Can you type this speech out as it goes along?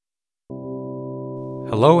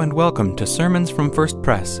Hello and welcome to Sermons from First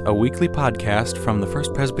Pres, a weekly podcast from the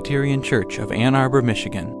First Presbyterian Church of Ann Arbor,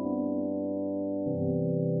 Michigan.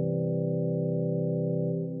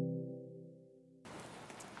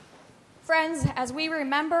 Friends, as we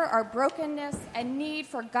remember our brokenness and need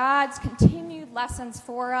for God's continued lessons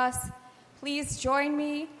for us, please join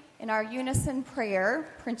me in our unison prayer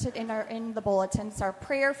printed in the bulletin. It's our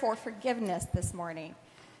prayer for forgiveness this morning.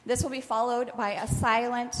 This will be followed by a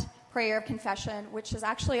silent prayer of confession, which is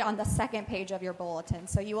actually on the second page of your bulletin.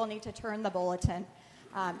 So you will need to turn the bulletin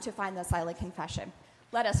to find the silent confession.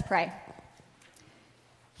 Let us pray.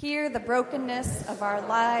 Hear the brokenness of our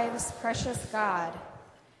lives, precious God.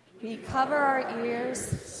 We cover our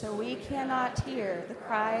ears so we cannot hear the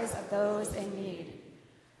cries of those in need,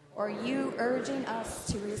 or you urging us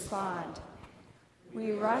to respond.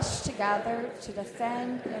 We rush together to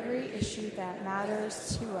defend every issue that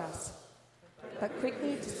matters to us, but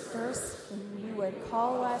quickly disperse when you would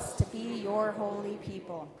call us to be your holy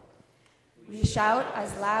people. We shout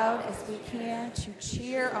as loud as we can to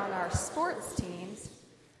cheer on our sports teams,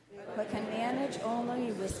 but can manage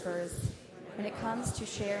only whispers when it comes to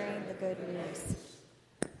sharing the good news.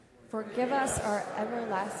 Forgive us, our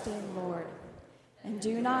everlasting Lord, and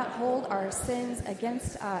do not hold our sins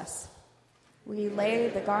against us. We lay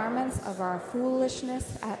the garments of our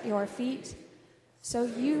foolishness at your feet, so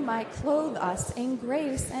you might clothe us in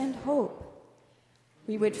grace and hope.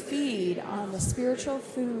 We would feed on the spiritual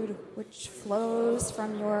food which flows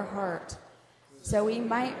from your heart, so we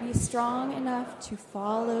might be strong enough to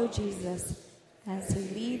follow Jesus as he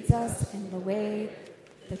leads us in the way,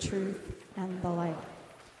 the truth, and the life.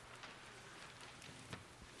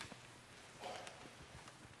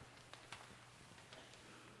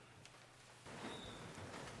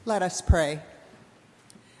 Let us pray.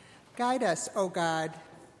 Guide us, O God,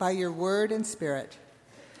 by your word and spirit,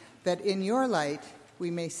 that in your light we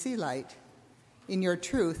may see light, in your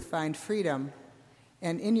truth find freedom,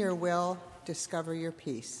 and in your will discover your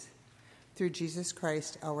peace. Through Jesus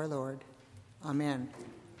Christ our Lord. Amen.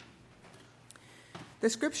 The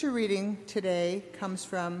scripture reading today comes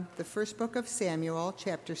from the first book of Samuel,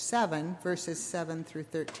 chapter 7, verses 7 through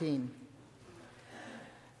 13.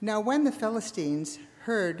 Now when the Philistines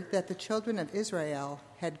heard that the children of Israel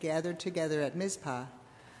had gathered together at Mizpah,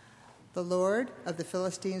 the Lord of the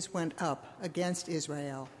Philistines went up against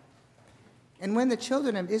Israel. And when the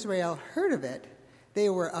children of Israel heard of it, they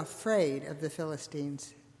were afraid of the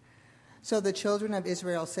Philistines. So the children of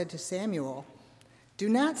Israel said to Samuel, "Do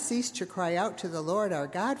not cease to cry out to the Lord our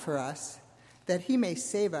God for us, that he may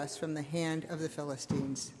save us from the hand of the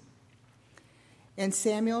Philistines." And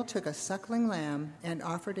Samuel took a suckling lamb and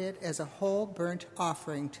offered it as a whole burnt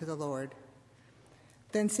offering to the Lord.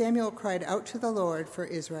 Then Samuel cried out to the Lord for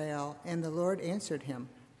Israel, and the Lord answered him.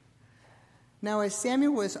 Now as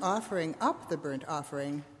Samuel was offering up the burnt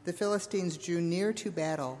offering, the Philistines drew near to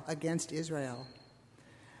battle against Israel.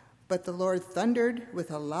 But the Lord thundered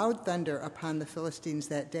with a loud thunder upon the Philistines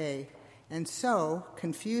that day, and so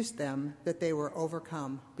confused them that they were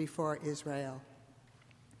overcome before Israel.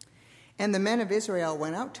 And the men of Israel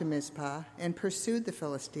went out to Mizpah and pursued the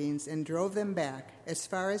Philistines and drove them back as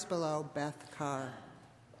far as below Beth-kar.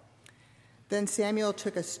 Then Samuel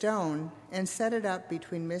took a stone and set it up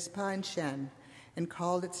between Mizpah and Shen and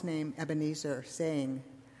called its name Ebenezer, saying,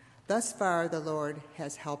 "Thus far the Lord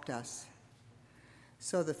has helped us."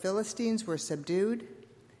 So the Philistines were subdued,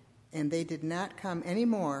 and they did not come any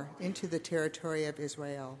more into the territory of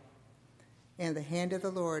Israel. And the hand of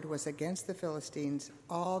the Lord was against the Philistines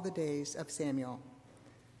all the days of Samuel.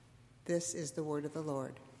 This is the word of the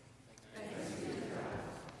Lord.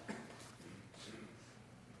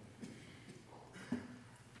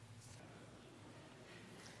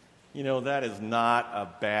 You know, that is not a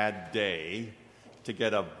bad day to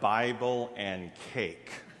get a Bible and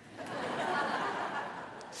cake.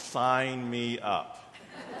 Sign me up.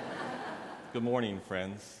 Good morning,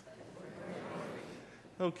 friends.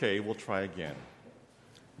 Okay, we'll try again.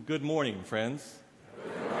 Good morning, friends.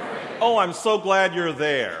 Good morning. Oh, I'm so glad you're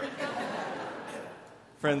there.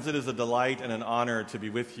 Friends, it is a delight and an honor to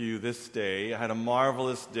be with you this day. I had a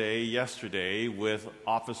marvelous day yesterday with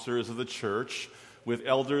officers of the church, with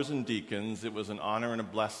elders and deacons. It was an honor and a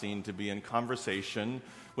blessing to be in conversation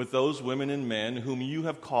with those women and men whom you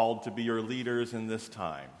have called to be your leaders in this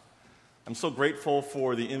time. I'm so grateful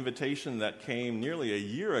for the invitation that came nearly a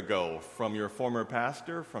year ago from your former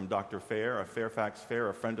pastor, from Dr. Fair, a Fairfax Fair,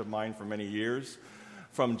 a friend of mine for many years,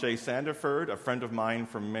 from Jay Sanderford, a friend of mine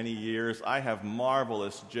for many years. I have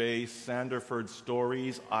marvelous Jay Sanderford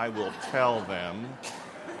stories. I will tell them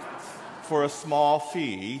for a small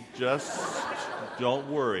fee. Just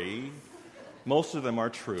don't worry. Most of them are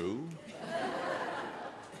true.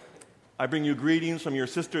 I bring you greetings from your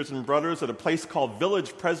sisters and brothers at a place called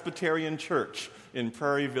Village Presbyterian Church in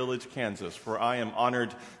Prairie Village, Kansas, where I am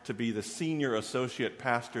honored to be the senior associate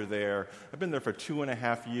pastor there. I've been there for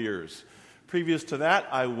 2.5 years. Previous to that,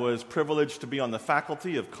 I was privileged to be on the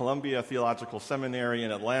faculty of Columbia Theological Seminary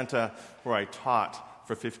in Atlanta, where I taught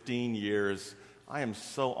for 15 years. I am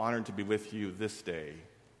so honored to be with you this day.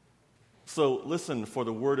 So listen for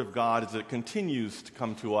the Word of God as it continues to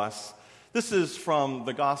come to us. This is from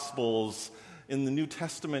the Gospels in the New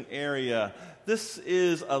Testament area. This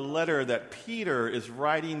is a letter that Peter is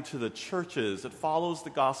writing to the churches. It follows the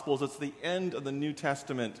Gospels. It's the end of the New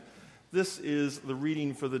Testament. This is the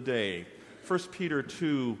reading for the day. 1 Peter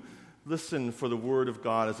 2, listen for the Word of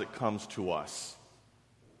God as it comes to us.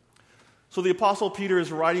 So the Apostle Peter is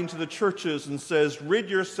writing to the churches and says, "Rid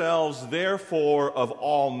yourselves, therefore, of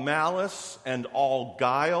all malice and all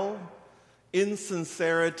guile,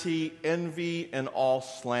 insincerity, envy, and all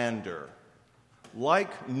slander.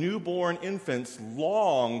 Like newborn infants,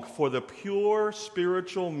 long for the pure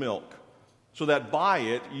spiritual milk, so that by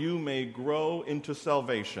it you may grow into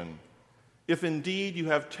salvation, if indeed you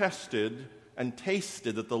have tested and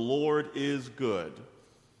tasted that the Lord is good.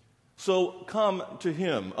 So come to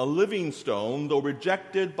him, a living stone, though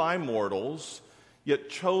rejected by mortals, yet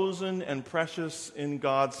chosen and precious in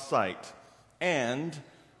God's sight, and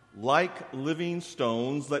like living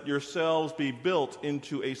stones, let yourselves be built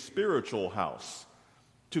into a spiritual house,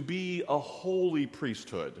 to be a holy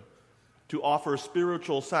priesthood, to offer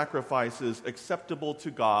spiritual sacrifices acceptable to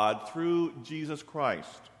God through Jesus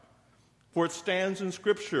Christ. For it stands in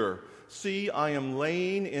Scripture, 'See, I am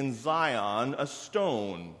laying in Zion a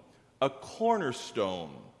stone, a cornerstone,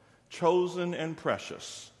 chosen and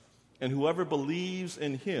precious, and whoever believes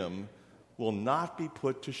in him will not be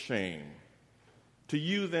put to shame.' To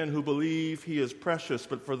you then who believe, he is precious,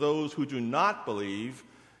 but for those who do not believe,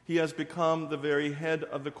 he has become the very head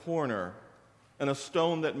of the corner, and a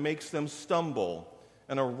stone that makes them stumble,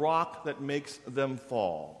 and a rock that makes them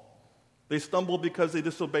fall. They stumble because they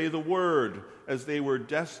disobey the word, as they were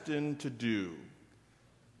destined to do.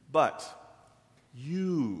 But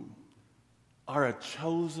you are a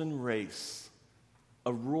chosen race,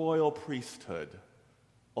 a royal priesthood,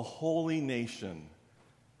 a holy nation.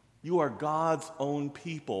 You are God's own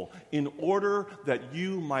people, in order that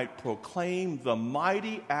you might proclaim the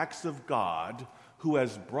mighty acts of God, who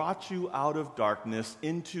has brought you out of darkness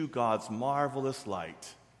into God's marvelous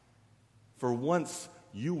light. For once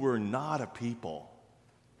you were not a people,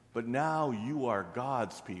 but now you are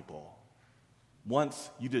God's people.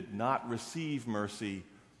 Once you did not receive mercy,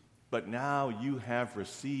 but now you have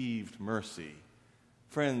received mercy."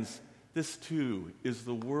 Friends, this too is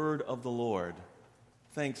the word of the Lord.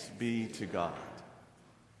 Thanks be to God.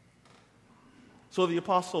 So the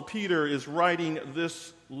Apostle Peter is writing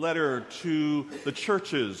this letter to the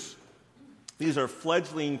churches. These are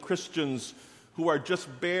fledgling Christians who are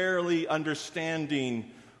just barely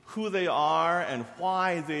understanding who they are and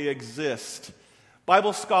why they exist.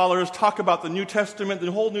 Bible scholars talk about the New Testament,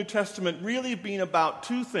 the whole New Testament really being about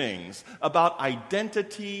two things, about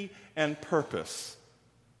identity and purpose.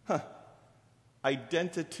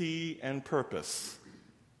 Identity and purpose.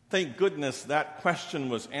 Thank goodness that question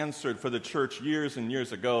was answered for the church years and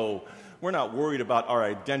years ago. We're not worried about our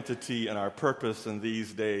identity and our purpose in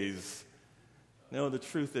these days. No, the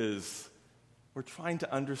truth is, we're trying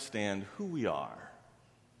to understand who we are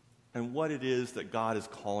and what it is that God is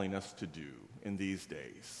calling us to do in these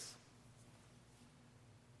days.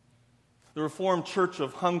 The Reformed Church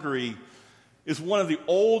of Hungary is one of the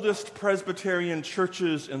oldest Presbyterian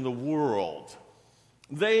churches in the world.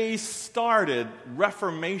 They started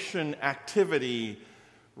Reformation activity,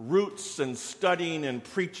 roots and studying and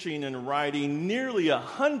preaching and writing nearly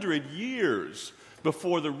 100 years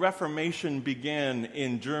before the Reformation began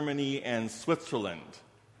in Germany and Switzerland.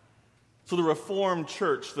 So the Reformed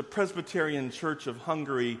Church, the Presbyterian Church of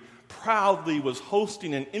Hungary, proudly was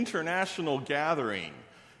hosting an international gathering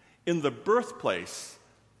in the birthplace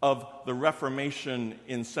of the Reformation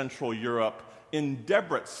in Central Europe, in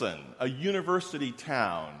Debrecen, a university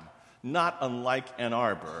town, not unlike Ann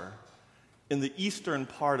Arbor, in the eastern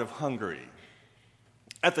part of Hungary.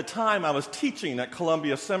 At the time, I was teaching at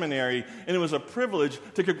Columbia Seminary, and it was a privilege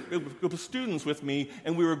to take a group of students with me,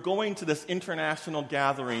 and we were going to this international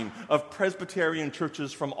gathering of Presbyterian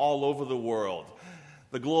churches from all over the world.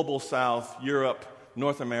 The global south, Europe,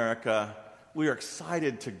 North America. We are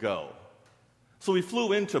excited to go. So we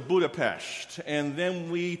flew into Budapest, and then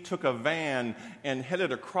we took a van and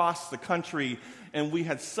headed across the country, and we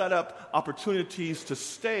had set up opportunities to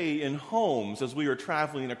stay in homes as we were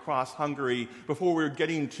traveling across Hungary before we were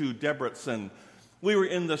getting to Debrecen. We were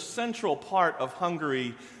in the central part of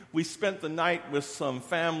Hungary. We spent the night with some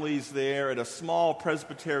families there at a small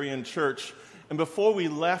Presbyterian church, and before we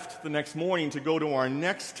left the next morning to go to our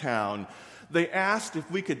next town, they asked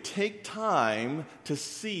if we could take time to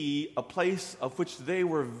see a place of which they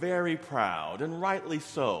were very proud, and rightly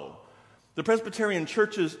so. The Presbyterian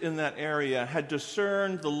churches in that area had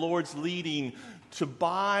discerned the Lord's leading to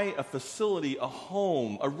buy a facility, a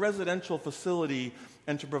home, a residential facility,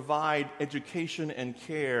 and to provide education and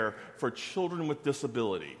care for children with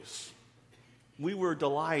disabilities. We were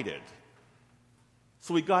delighted.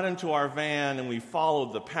 So we got into our van and we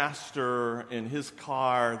followed the pastor in his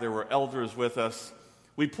car. There were elders with us.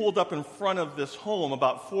 We pulled up in front of this home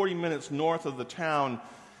about 40 minutes north of the town,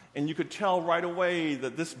 and you could tell right away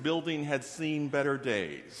that this building had seen better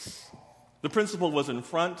days. The principal was in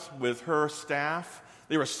front with her staff.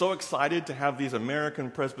 They were so excited to have these American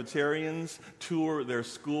Presbyterians tour their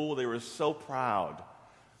school. They were so proud.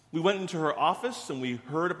 We went into her office and we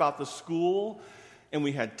heard about the school. And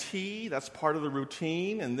we had tea, that's part of the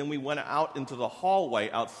routine, and then we went out into the hallway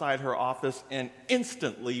outside her office, and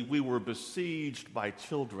instantly we were besieged by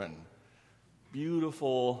children.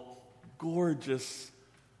 Beautiful, gorgeous,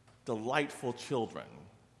 delightful children.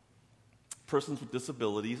 Persons with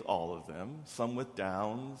disabilities, all of them, some with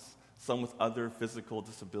Downs, some with other physical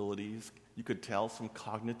disabilities. You could tell some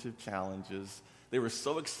cognitive challenges. They were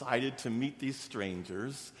so excited to meet these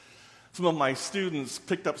strangers. Some of my students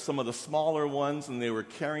picked up some of the smaller ones and they were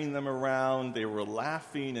carrying them around. They were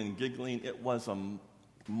laughing and giggling. It was a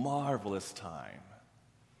marvelous time.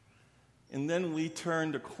 And then we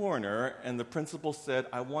turned a corner and the principal said,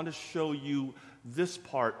 I want to show you this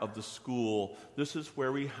part of the school. This is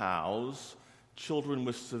where we house children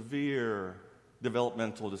with severe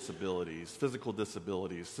developmental disabilities, physical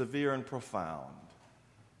disabilities, severe and profound.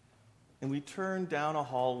 And we turned down a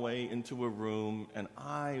hallway into a room, and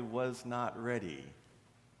I was not ready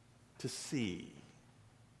to see.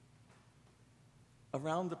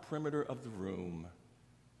 Around the perimeter of the room,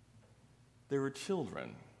 there were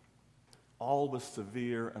children, all with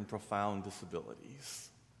severe and profound disabilities.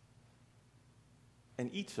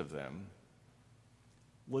 And each of them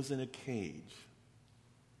was in a cage.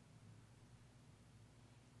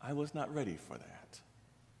 I was not ready for that.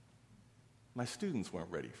 My students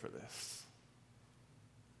weren't ready for this.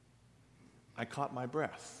 I caught my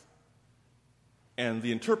breath. And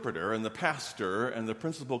the interpreter and the pastor and the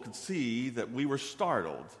principal could see that we were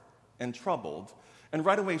startled and troubled. And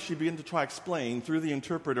right away she began to try to explain through the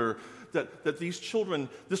interpreter that these children,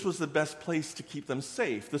 this was the best place to keep them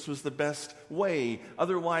safe. This was the best way.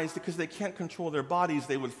 Otherwise, because they can't control their bodies,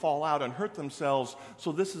 they would fall out and hurt themselves.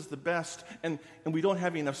 So this is the best. And we don't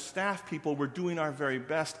have enough staff people. We're doing our very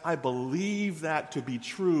best. I believe that to be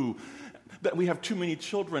true. That we have too many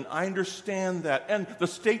children. I understand that. And the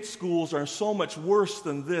state schools are so much worse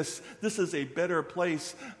than this. This is a better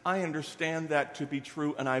place. I understand that to be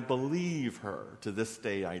true, and I believe her. To this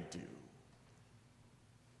day I do.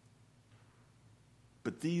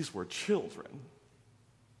 But these were children.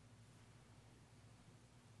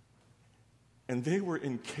 And they were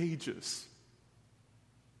in cages.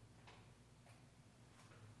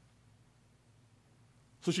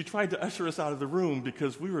 So she tried to usher us out of the room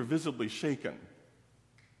because we were visibly shaken.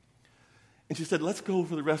 And she said, let's go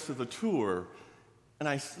for the rest of the tour. And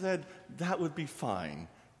I said, that would be fine.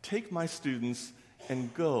 Take my students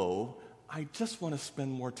and go. I just want to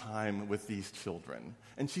spend more time with these children.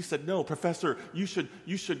 And she said, no, Professor, you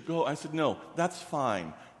should go. I said, no, that's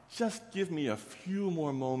fine. Just give me a few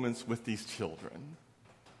more moments with these children.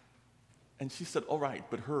 And she said, all right,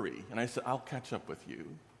 but hurry. And I said, I'll catch up with you.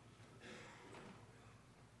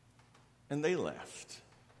 And they left.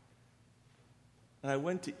 And I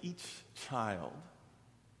went to each child.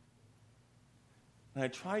 And I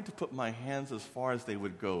tried to put my hands as far as they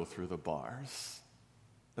would go through the bars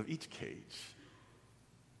of each cage.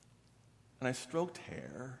 And I stroked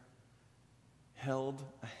hair, held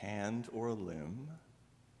a hand or a limb,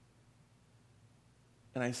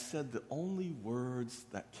 and I said the only words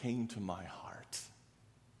that came to my heart.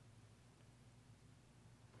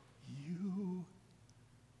 You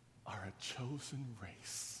are a chosen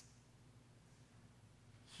race.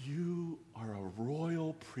 You are a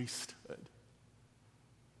royal priesthood.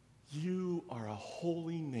 You are a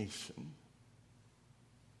holy nation.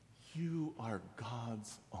 You are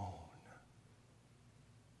God's own.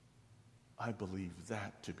 I believe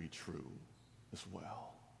that to be true as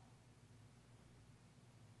well.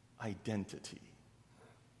 identity.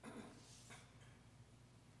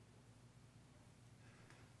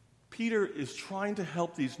 Peter is trying to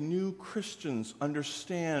help these new Christians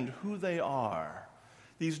understand who they are,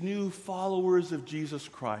 these new followers of Jesus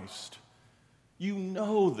Christ. You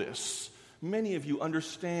know this. Many of you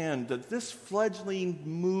understand that this fledgling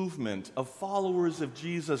movement of followers of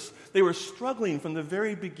Jesus, they were struggling from the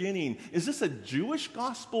very beginning. Is this a Jewish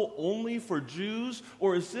gospel only for Jews,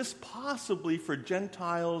 or is this possibly for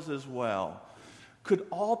Gentiles as well? Could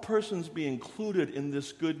all persons be included in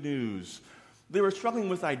this good news? They were struggling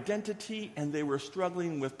with identity and they were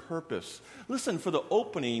struggling with purpose. Listen, for the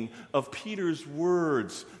opening of Peter's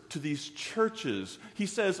words to these churches, he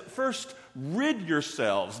says, first, rid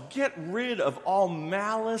yourselves. Get rid of all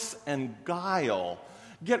malice and guile.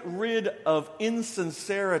 Get rid of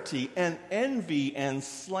insincerity and envy and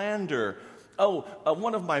slander.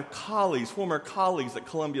 One of my colleagues, former colleagues at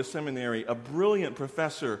Columbia Seminary, a brilliant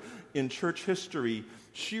professor in church history,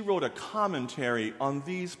 she wrote a commentary on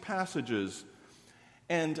these passages.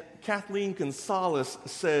 And Kathleen Gonzalez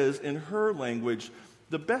says in her language,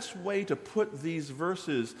 the best way to put these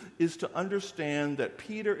verses is to understand that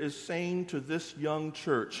Peter is saying to this young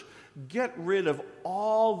church, get rid of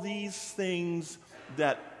all these things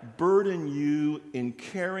that burden you in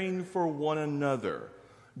caring for one another.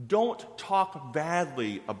 Don't talk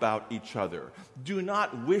badly about each other. Do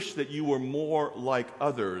not wish that you were more like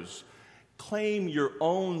others. Claim your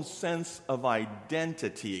own sense of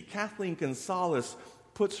identity. Kathleen Gonzalez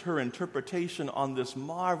puts her interpretation on this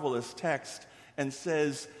marvelous text and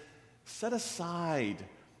says, set aside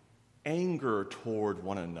anger toward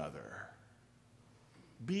one another.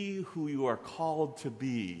 Be who you are called to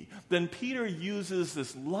be. Then Peter uses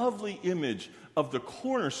this lovely image of the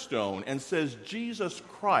cornerstone and says, Jesus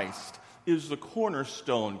Christ is the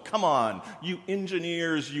cornerstone. Come on, you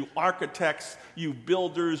engineers, you architects, you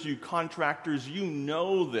builders, you contractors, you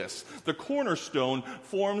know this. The cornerstone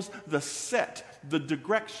forms the set, the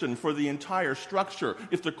direction for the entire structure.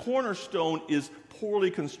 If the cornerstone is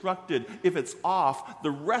poorly constructed, if it's off,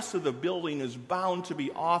 the rest of the building is bound to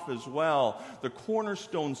be off as well. The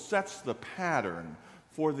cornerstone sets the pattern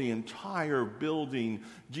for the entire building.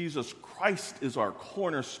 Jesus Christ is our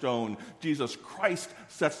cornerstone. Jesus Christ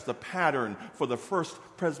sets the pattern for the First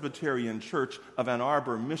Presbyterian Church of Ann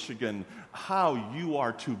Arbor, Michigan. How you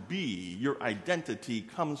are to be, your identity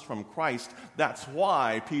comes from Christ. That's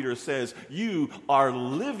why Peter says, you are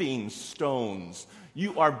living stones.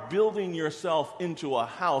 You are building yourself into a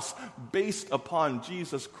house based upon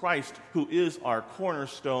Jesus Christ, who is our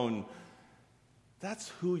cornerstone. That's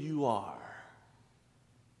who you are.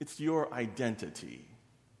 It's your identity.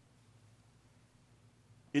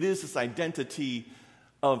 It is this identity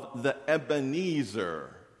of the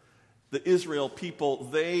Ebenezer. The Israel people,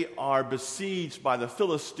 they are besieged by the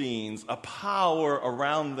Philistines, a power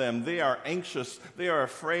around them. They are anxious. They are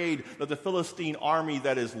afraid that the Philistine army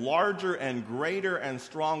that is larger and greater and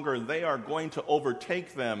stronger, they are going to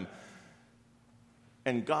overtake them.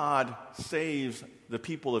 And God saves the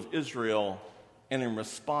people of Israel. And in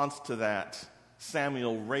response to that,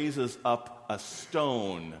 Samuel raises up a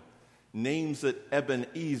stone, names it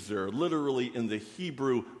Ebenezer, literally in the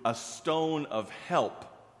Hebrew, a stone of help.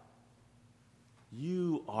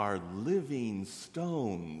 You are living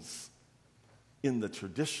stones in the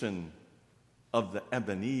tradition of the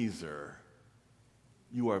Ebenezer.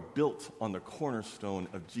 You are built on the cornerstone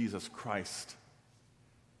of Jesus Christ.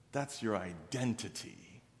 That's your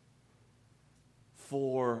identity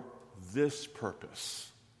for this purpose.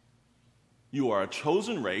 You are a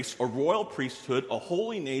chosen race, a royal priesthood, a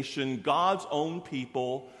holy nation, God's own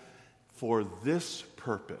people for this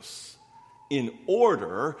purpose, in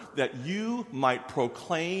order that you might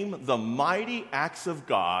proclaim the mighty acts of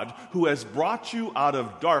God who has brought you out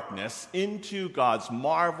of darkness into God's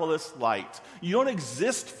marvelous light. You don't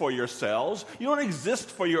exist for yourselves. You don't exist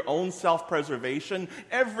for your own self-preservation.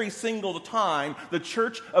 Every single time the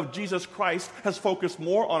Church of Jesus Christ has focused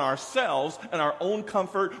more on ourselves and our own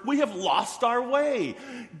comfort, we have lost our way.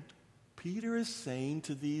 Peter is saying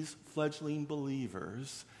to these fledgling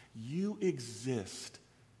believers, you exist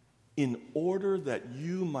in order that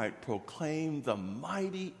you might proclaim the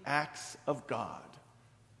mighty acts of God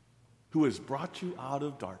who has brought you out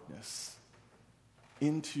of darkness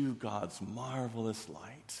into God's marvelous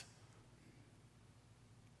light.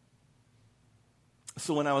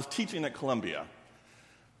 So when I was teaching at Columbia,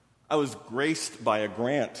 I was graced by a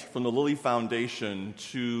grant from the Lilly Foundation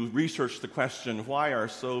to research the question, why are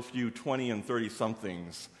so few 20 and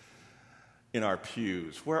 30-somethings in our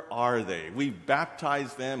pews? Where are they? We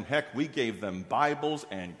baptized them. Heck, we gave them Bibles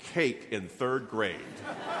and cake in third grade.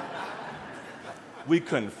 We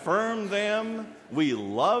confirmed them. We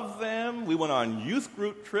loved them. We went on youth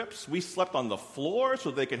group trips. We slept on the floor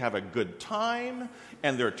so they could have a good time.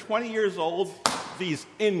 And they're 20 years old, these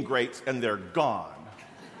ingrates, and they're gone.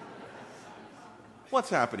 What's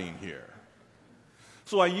happening here?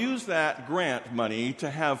 So I use that grant money to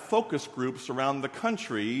have focus groups around the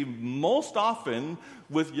country, most often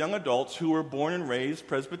with young adults who were born and raised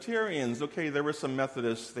Presbyterians. Okay, there were some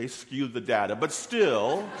Methodists, they skewed the data, but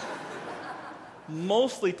still,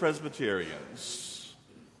 mostly Presbyterians.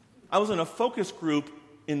 I was in a focus group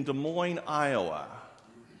in Des Moines, Iowa.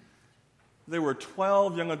 There were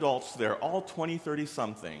 12 young adults there, all 20,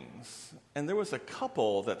 30-somethings. And there was a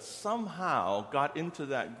couple that somehow got into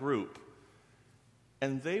that group,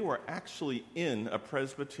 and they were actually in a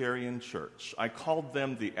Presbyterian church. I called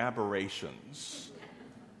them the Aberrations.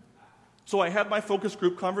 So I had my focus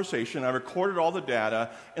group conversation, I recorded all the data,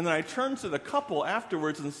 and then I turned to the couple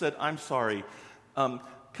afterwards and said, I'm sorry, can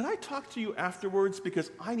I talk to you afterwards because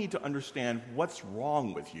I need to understand what's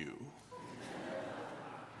wrong with you?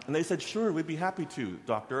 And they said, sure, we'd be happy to,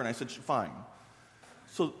 doctor. And I said, fine.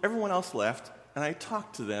 So everyone else left, and I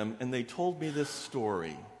talked to them, and they told me this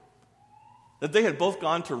story. That they had both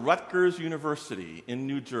gone to Rutgers University in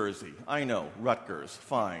New Jersey. I know, Rutgers,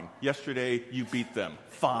 fine. Yesterday, you beat them,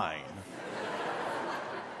 fine.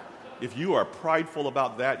 If you are prideful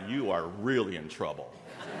about that, you are really in trouble.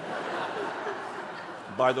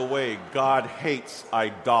 By the way, God hates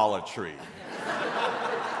idolatry.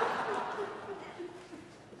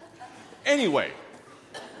 Anyway,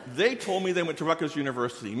 they told me they went to Rutgers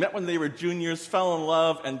University, met when they were juniors, fell in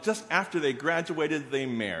love, and just after they graduated, they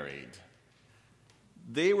married.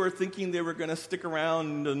 They were thinking they were going to stick around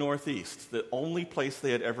in the Northeast, the only place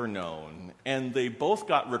they had ever known, and they both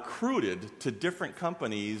got recruited to different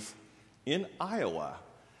companies in Iowa.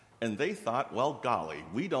 And they thought, well, golly,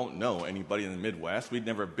 we don't know anybody in the Midwest. We'd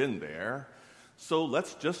never been there, so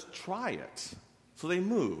let's just try it. So they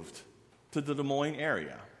moved to the Des Moines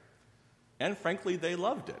area. And frankly, they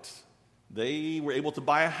loved it. They were able to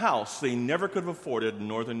buy a house they never could have afforded in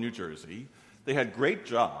northern New Jersey. They had great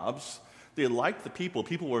jobs. They liked the people.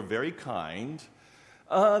 People were very kind.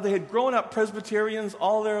 They had grown up Presbyterians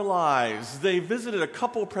all their lives. They visited a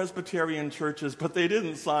couple Presbyterian churches, but they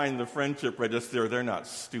didn't sign the friendship register. They're not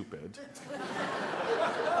stupid.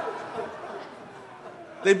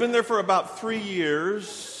 They'd been there for about 3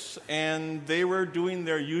 years, and they were doing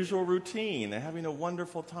their usual routine and having a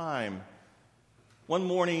wonderful time. One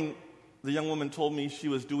morning, the young woman told me she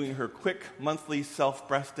was doing her quick monthly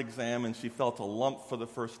self-breast exam, and she felt a lump for the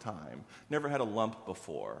first time. Never had a lump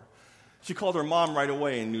before. She called her mom right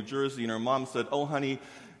away in New Jersey, and her mom said, oh, honey,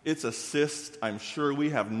 it's a cyst. I'm sure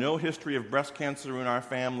we have no history of breast cancer in our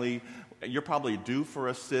family. You're probably due for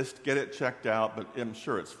a cyst. Get it checked out, but I'm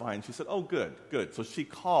sure it's fine. She said, oh, good, good. So she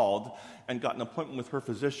called and got an appointment with her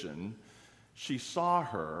physician. She saw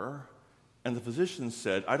her, and the physician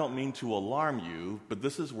said, I don't mean to alarm you, but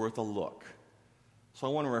this is worth a look. So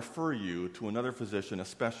I want to refer you to another physician, a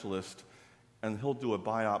specialist, and he'll do a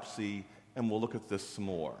biopsy, and we'll look at this some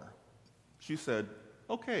more. She said,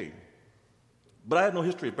 okay, but I have no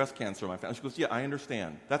history of breast cancer in my family. She goes, yeah, I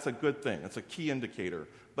understand. That's a good thing. That's a key indicator,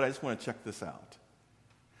 but I just want to check this out.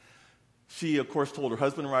 She, of course, told her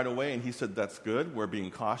husband right away, and he said, that's good. We're being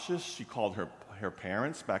cautious. She called her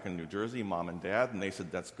parents back in New Jersey, mom and dad, and they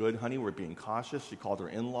said, that's good, honey, we're being cautious. She called her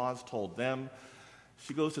in-laws, told them.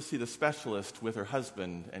 She goes to see the specialist with her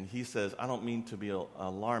husband, and he says, I don't mean to be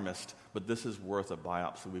alarmist, but this is worth a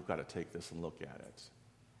biopsy. We've got to take this and look at it.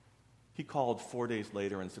 He called 4 days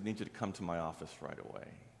later and said, I need you to come to my office right away.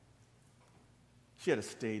 She had a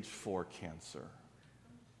stage 4 cancer.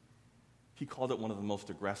 He called it one of the most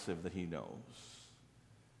aggressive that he knows.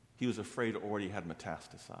 He was afraid it already had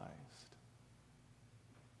metastasized.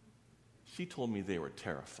 She told me they were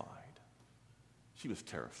terrified. She was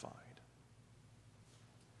terrified.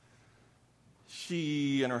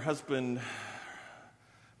 She and her husband,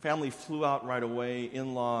 family flew out right away,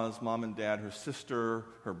 in-laws, mom and dad, her sister,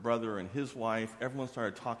 her brother, and his wife. Everyone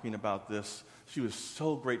started talking about this. She was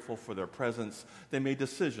so grateful for their presence. They made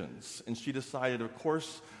decisions, and she decided, of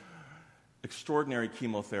course, extraordinary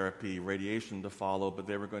chemotherapy, radiation to follow, but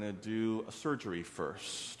they were going to do a surgery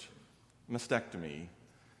first, mastectomy.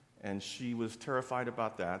 And she was terrified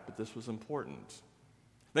about that, but this was important.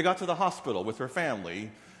 They got to the hospital with her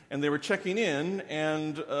family, and they were checking in,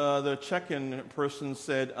 and the check-in person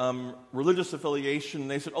said, religious affiliation.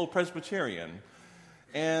 They said, oh, Presbyterian.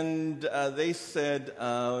 And they said,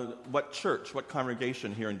 what church, what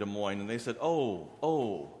congregation here in Des Moines? And they said,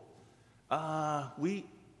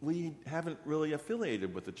 we haven't really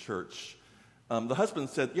affiliated with the church. The husband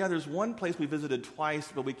said, yeah, there's one place we visited twice,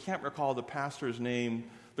 but we can't recall the pastor's name.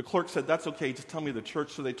 The clerk said, that's okay, just tell me the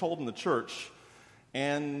church. So they told him the church.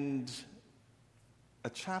 And a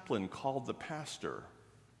chaplain called the pastor,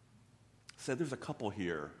 said, there's a couple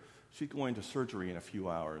here. She's going to surgery in a few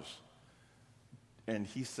hours. And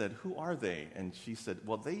he said, who are they? And she said,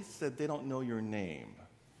 well, they said they don't know your name.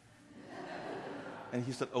 And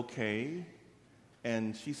he said, okay.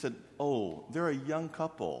 And she said, oh, they're a young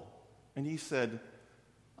couple. And he said,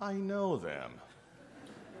 I know them.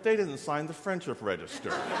 They didn't sign the friendship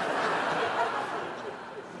register.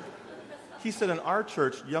 He said, in our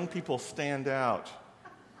church, young people stand out.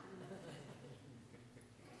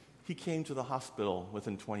 He came to the hospital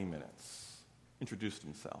within 20 minutes, introduced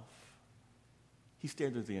himself. He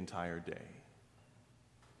stayed there the entire day.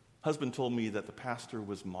 Husband told me that the pastor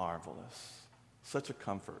was marvelous, such a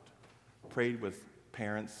comfort. Prayed with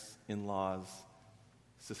parents, in-laws,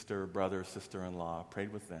 sister, brother, sister-in-law,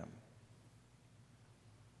 prayed with them.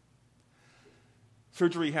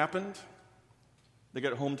 Surgery happened. They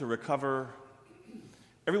get home to recover.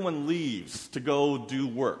 Everyone leaves to go do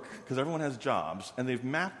work because everyone has jobs, and they've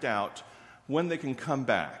mapped out when they can come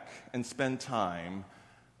back and spend time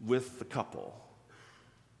with the couple.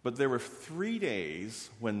 But there were 3 days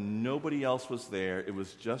when nobody else was there. It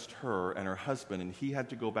was just her and her husband, and he had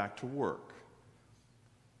to go back to work.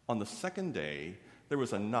 On the second day, there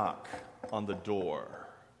was a knock on the door.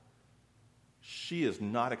 She is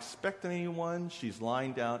not expecting anyone. She's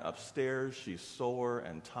lying down upstairs. She's sore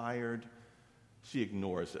and tired. She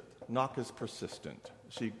ignores it. Knock is persistent.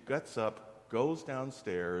 She gets up, goes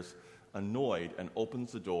downstairs, annoyed, and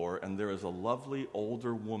opens the door, and there is a lovely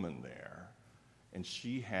older woman there, and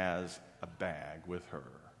she has a bag with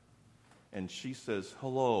her. And she says,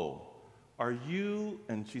 hello, are you?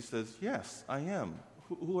 And she says, yes, I am.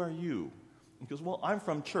 Who are you? He goes, well, I'm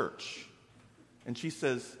from church. And she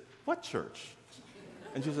says, what church?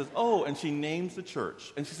 And she says, oh, and she names the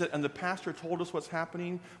church. And she said, and the pastor told us what's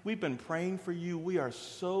happening. We've been praying for you. We are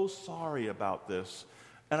so sorry about this.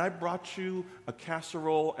 And I brought you a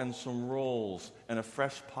casserole and some rolls and a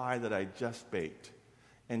fresh pie that I just baked.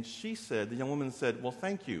 And she said, the young woman said, well,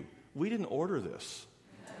 thank you. We didn't order this.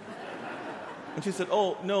 And she said,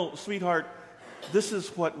 oh, no, sweetheart, this is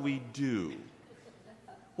what we do.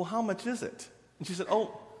 Well, how much is it? And she said,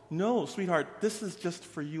 oh, no, sweetheart, this is just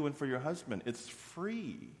for you and for your husband. It's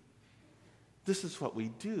free. This is what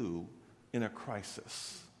we do in a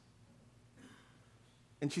crisis.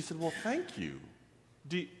 And she said, well, thank you.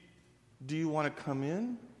 Do you want to come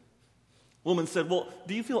in? Woman said, well,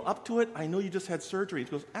 do you feel up to it? I know you just had surgery. He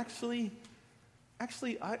goes, actually,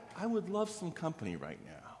 I would love some company right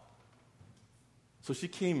now. So she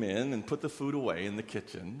came in and put the food away in the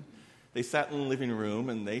kitchen. They sat in the living room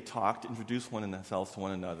and they talked, introduced one themselves to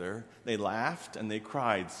one another. They laughed and they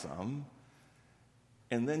cried some.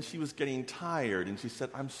 And then she was getting tired and she said,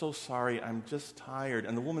 I'm so sorry, I'm just tired.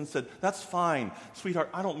 And the woman said, that's fine, sweetheart,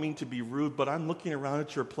 I don't mean to be rude, but I'm looking around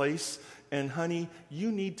at your place and honey,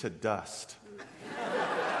 you need to dust.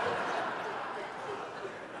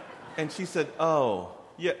 And she said, oh,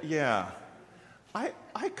 yeah.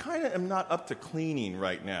 I kind of am not up to cleaning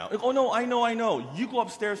right now. Oh, no, I know. You go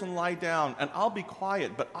upstairs and lie down, and I'll be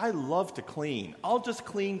quiet, but I love to clean. I'll just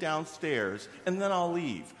clean downstairs, and then I'll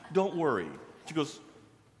leave. Don't worry. She goes,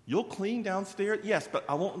 you'll clean downstairs? Yes, but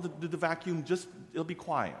I won't do the vacuum. Just, it'll be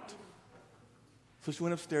quiet. So she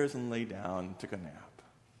went upstairs and lay down, took a nap.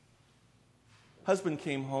 Husband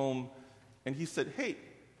came home, and he said, hey,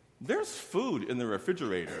 there's food in the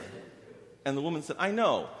refrigerator. And the woman said, I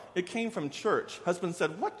know. It came from church. Husband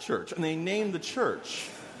said, what church? And they named the church.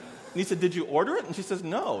 And he said, did you order it? And she says,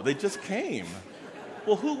 no, they just came.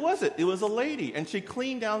 Well, who was it? It was a lady. And she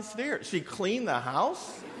cleaned downstairs. She cleaned the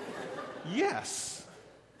house? Yes.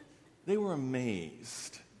 They were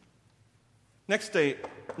amazed. Next day,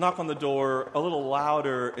 knock on the door, a little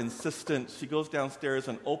louder, insistent. She goes downstairs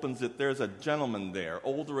and opens it. There's a gentleman there,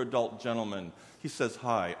 older adult gentleman. He says,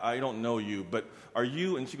 hi, I don't know you, but are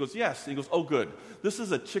you? And she goes, yes. And he goes, oh, good. This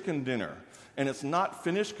is a chicken dinner, and it's not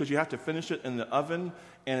finished because you have to finish it in the oven,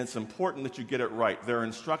 and it's important that you get it right. There are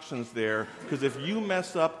instructions there, because if you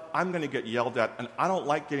mess up, I'm going to get yelled at, and I don't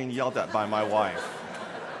like getting yelled at by my wife.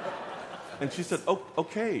 And she said, oh,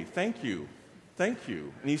 okay, thank you. Thank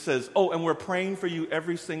you. And he says, oh, and we're praying for you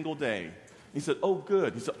every single day. He said, oh,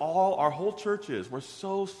 good. He said, our whole church is. We're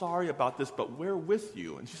so sorry about this, but we're with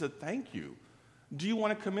you. And she said, thank you. Do you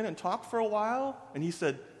want to come in and talk for a while? And he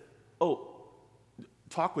said, oh,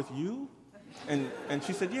 talk with you? And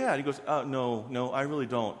she said, yeah. And he goes, no, I really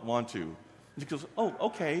don't want to. And she goes, oh,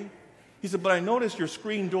 okay. He said, but I noticed your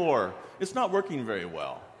screen door. It's not working very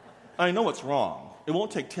well. I know what's wrong. It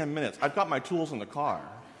won't take 10 minutes. I've got my tools in the car.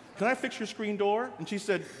 Can I fix your screen door? And she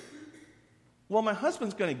said, well, my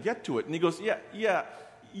husband's going to get to it. And he goes, yeah,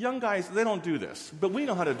 young guys, they don't do this, but we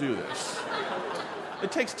know how to do this.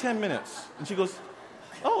 It takes 10 minutes. And she goes,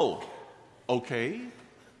 oh, okay.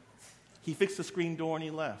 He fixed the screen door and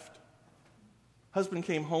he left. Husband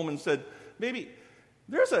came home and said, baby,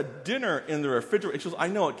 there's a dinner in the refrigerator. She goes, I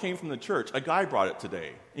know, it came from the church. A guy brought it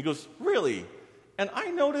today. He goes, really? And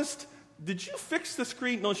I noticed, did you fix the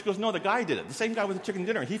screen? No, she goes, no, the guy did it. The same guy with the chicken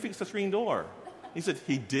dinner. He fixed the screen door. He said,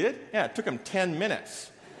 he did? Yeah, it took him 10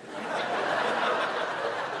 minutes.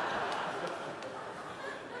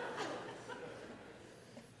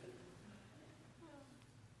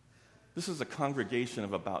 This is a congregation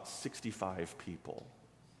of about 65 people,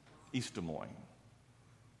 East Des Moines,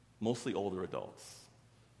 mostly older adults.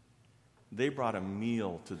 They brought a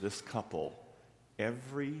meal to this couple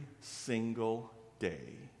every single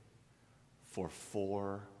day for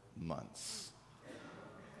 4 months.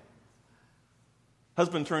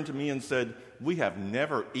 Husband turned to me and said, we have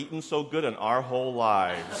never eaten so good in our whole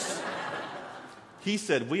lives. He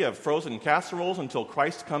said, we have frozen casseroles until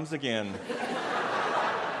Christ comes again.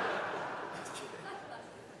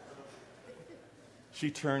 She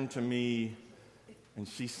turned to me and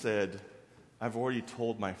she said, I've already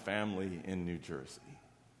told my family in New Jersey,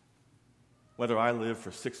 whether I live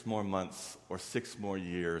for 6 more months or 6 more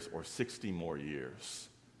years or 60 more years,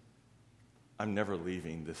 I'm never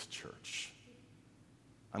leaving this church.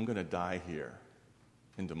 I'm going to die here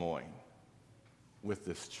in Des Moines with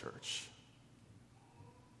this church.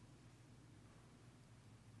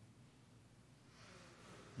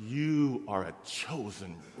 You are a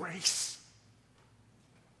chosen race.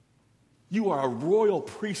 You are a royal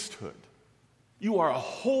priesthood. You are a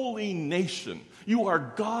holy nation. You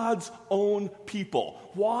are God's own people.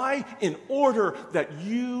 Why? In order that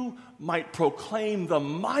you might proclaim the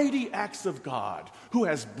mighty acts of God, who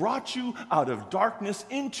has brought you out of darkness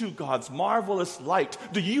into God's marvelous light.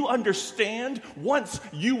 Do you understand? Once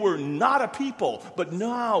you were not a people, but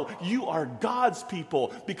now you are God's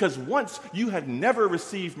people, because once you had never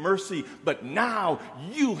received mercy, but now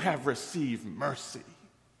you have received mercy.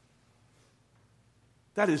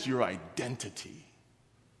 That is your identity.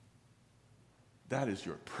 That is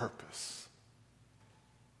your purpose.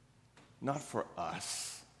 Not for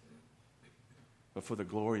us, but for the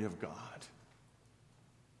glory of God.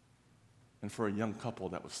 And for a young couple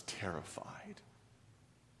that was terrified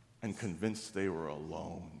and convinced they were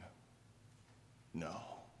alone. No.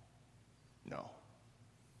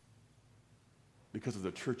 Because of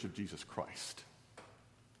the Church of Jesus Christ,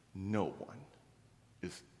 no one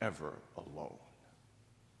is ever alone.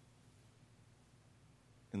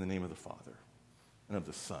 In the name of the Father, and of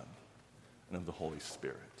the Son, and of the Holy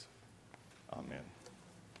Spirit. Amen.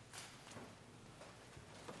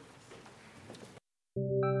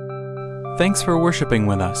 Thanks for worshiping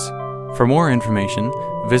with us. For more information,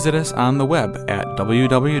 visit us on the web at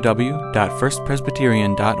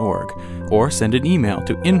www.firstpresbyterian.org or send an email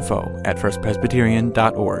to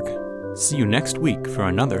info@firstpresbyterian.org. See you next week for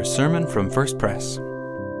another sermon from First Pres.